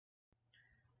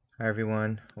Hi,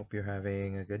 everyone. Hope you're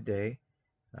having a good day.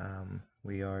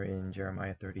 We are in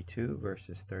Jeremiah 32,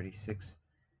 verses 36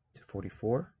 to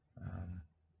 44.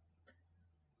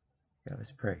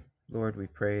 Let's pray. Lord, we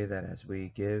pray that as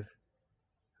we give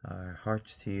our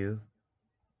hearts to you,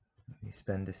 we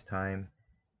spend this time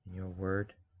in your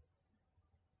word,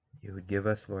 you would give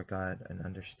us, Lord God, an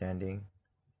understanding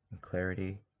and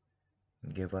clarity,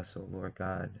 and give us, oh Lord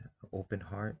God, an open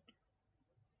heart.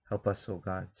 Help us, oh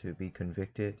God, to be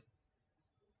convicted,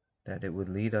 that it would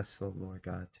lead us, oh Lord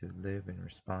God, to live in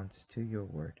response to your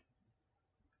word,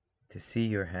 to see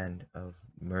your hand of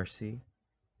mercy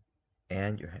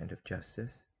and your hand of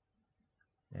justice.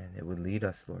 And it would lead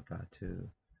us, Lord God, to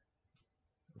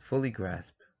fully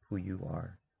grasp who you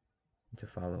are and to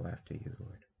follow after you,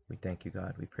 Lord. We thank you,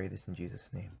 God. We pray this in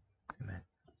Jesus' name. Amen.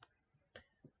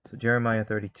 So Jeremiah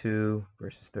 32,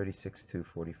 verses 36 to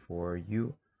 44,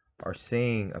 you are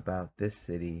saying about this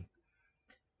city,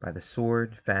 by the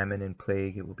sword, famine, and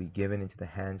plague, it will be given into the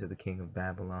hands of the king of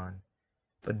Babylon.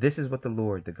 But this is what the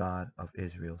Lord, the God of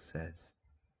Israel, says.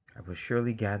 I will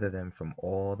surely gather them from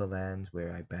all the lands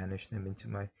where I banished them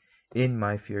in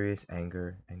my furious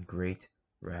anger and great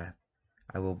wrath.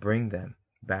 I will bring them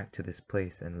back to this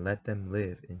place and let them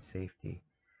live in safety.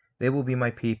 They will be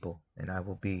my people, and I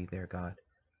will be their God.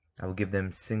 I will give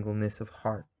them singleness of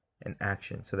heart and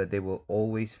action, so that they will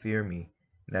always fear me,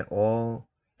 and that all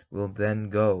will then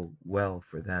go well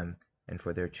for them and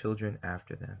for their children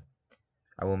after them.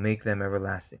 I will make them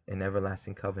an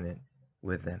everlasting covenant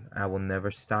with them. I will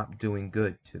never stop doing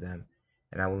good to them,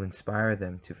 and I will inspire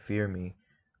them to fear me,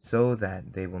 so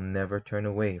that they will never turn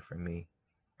away from me.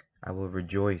 I will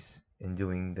rejoice in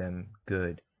doing them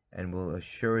good, and will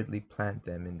assuredly plant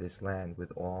them in this land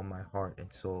with all my heart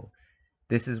and soul.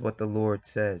 This is what the Lord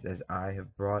says, as I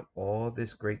have brought all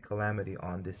this great calamity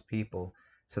on this people,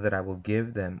 so that I will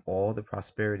give them all the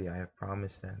prosperity I have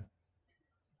promised them.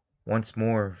 Once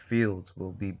more fields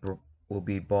will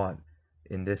be bought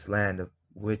in this land, of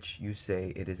which you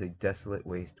say it is a desolate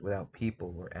waste, without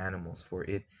people or animals, for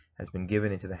it has been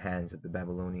given into the hands of the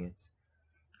Babylonians.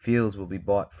 Fields will be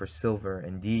bought for silver,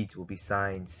 and deeds will be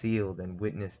signed, sealed, and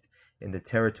witnessed in the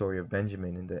territory of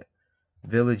Benjamin, in the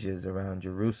villages around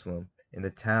Jerusalem, in the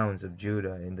towns of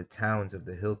Judah, in the towns of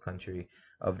the hill country,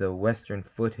 of the western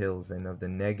foothills, and of the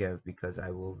Negev, because I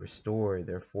will restore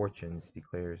their fortunes,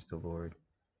 declares the Lord.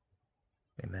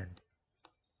 Amen.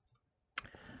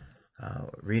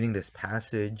 Reading this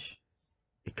passage,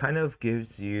 it kind of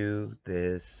gives you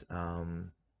this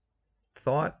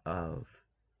thought of,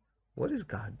 what is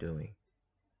God doing?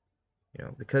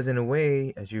 Because in a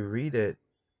way, as you read it,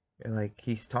 like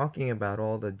he's talking about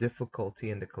all the difficulty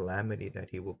and the calamity that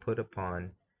he will put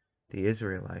upon the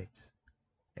Israelites.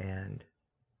 And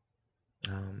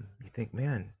you think,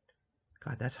 man,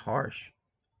 God, that's harsh.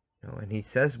 And he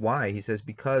says why. He says,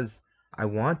 because I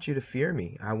want you to fear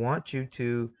me. I want you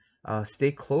to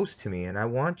stay close to me, and I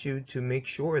want you to make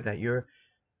sure that you're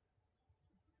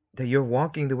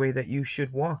walking the way that you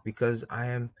should walk, because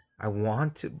I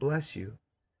want to bless you.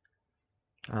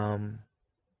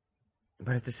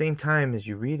 But at the same time, as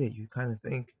you read it, you kind of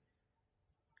think,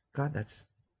 God, that's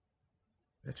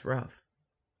rough.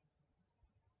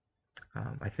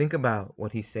 I think about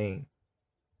what he's saying,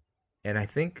 and I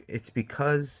think it's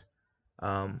because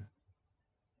um,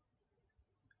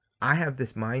 I have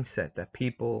this mindset that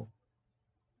people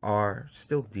are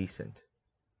still decent.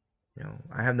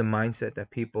 I have the mindset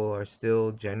that people are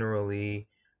still generally,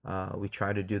 we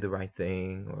try to do the right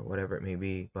thing or whatever it may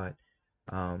be. But,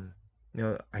 um,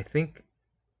 I think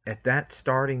at that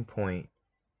starting point,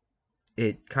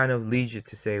 it kind of leads you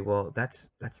to say, well, that's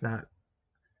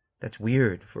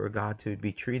weird for God to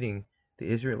be treating the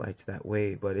Israelites that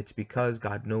way. But it's because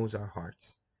God knows our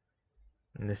hearts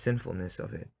and the sinfulness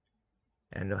of it,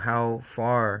 and how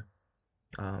far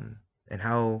um, and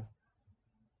how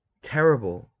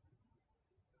terrible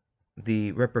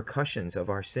the repercussions of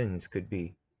our sins could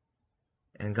be.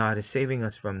 And God is saving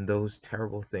us from those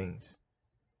terrible things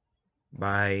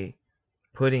by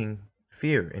putting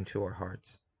fear into our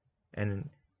hearts and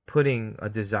putting a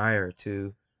desire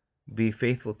to be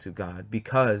faithful to God,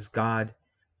 because God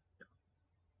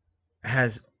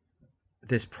has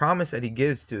this promise that he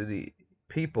gives to the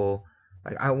people,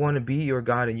 like, I want to be your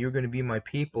God and you're going to be my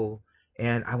people,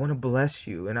 and I want to bless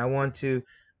you, and I want to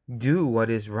do what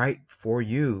is right for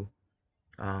you.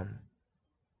 um,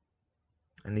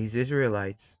 and these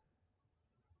Israelites,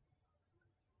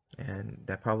 and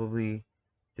that probably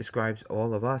describes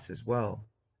all of us as well,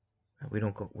 we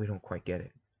don't quite get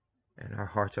it, and our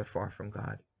hearts are far from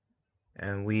God,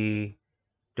 and we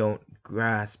don't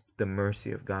grasp the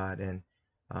mercy of God. And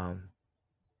um,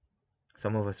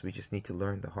 Some of us, we just need to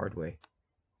learn the hard way.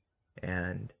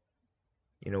 And,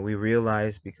 we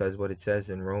realize, because what it says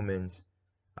in Romans,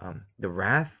 the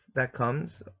wrath that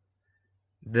comes,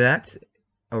 that's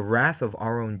a wrath of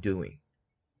our own doing.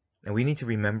 And we need to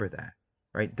remember that,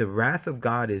 right? The wrath of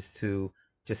God is to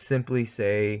just simply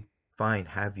say, fine,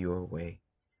 have your way,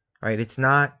 right? It's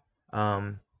not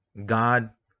God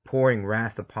pouring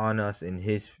wrath upon us in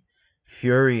his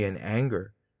fury and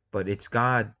anger, but it's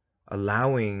God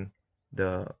allowing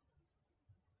the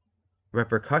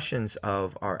repercussions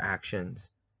of our actions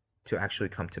to actually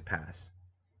come to pass,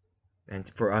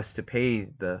 and for us to pay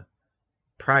the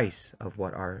price of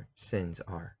what our sins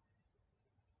are.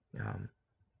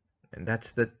 And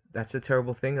that's the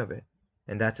terrible thing of it.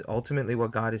 And that's ultimately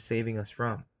what God is saving us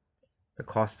from. The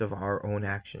cost of our own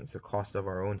actions, the cost of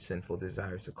our own sinful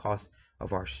desires, the cost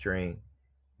of our straying.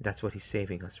 That's what he's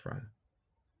saving us from.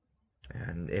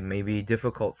 And it may be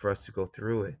difficult for us to go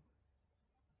through it,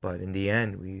 but in the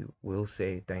end, we will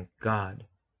say, thank God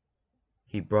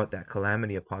he brought that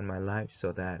calamity upon my life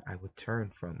so that I would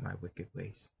turn from my wicked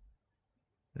ways.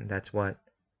 And that's what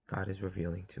God is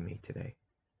revealing to me today.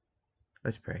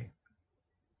 Let's pray.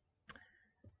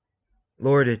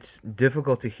 Lord, it's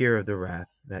difficult to hear of the wrath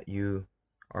that you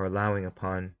are allowing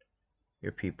upon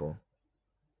your people.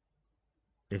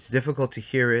 It's difficult to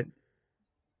hear it,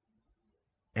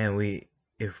 and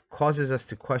it causes us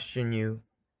to question you.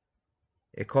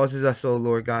 It causes us, oh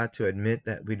Lord God, to admit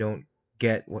that we don't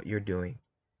get what you're doing.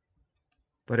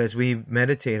 But as we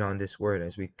meditate on this word,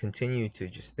 as we continue to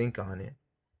just think on it,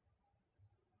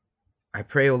 I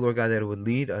pray, oh Lord God, that it would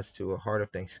lead us to a heart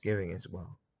of thanksgiving as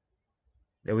well.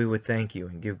 That we would thank you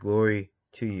and give glory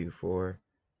to you for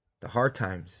the hard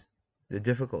times, the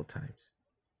difficult times,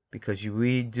 because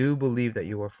we do believe that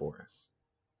you are for us.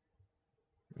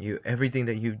 Everything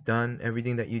that you've done,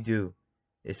 everything that you do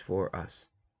is for us.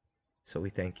 So we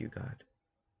thank you, God.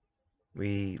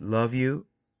 We love you.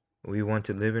 We want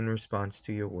to live in response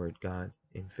to your word, God,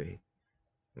 in faith.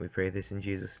 We pray this in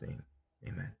Jesus' name.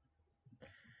 Amen.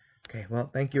 Okay, well,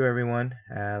 thank you, everyone.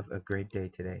 Have a great day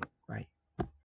today.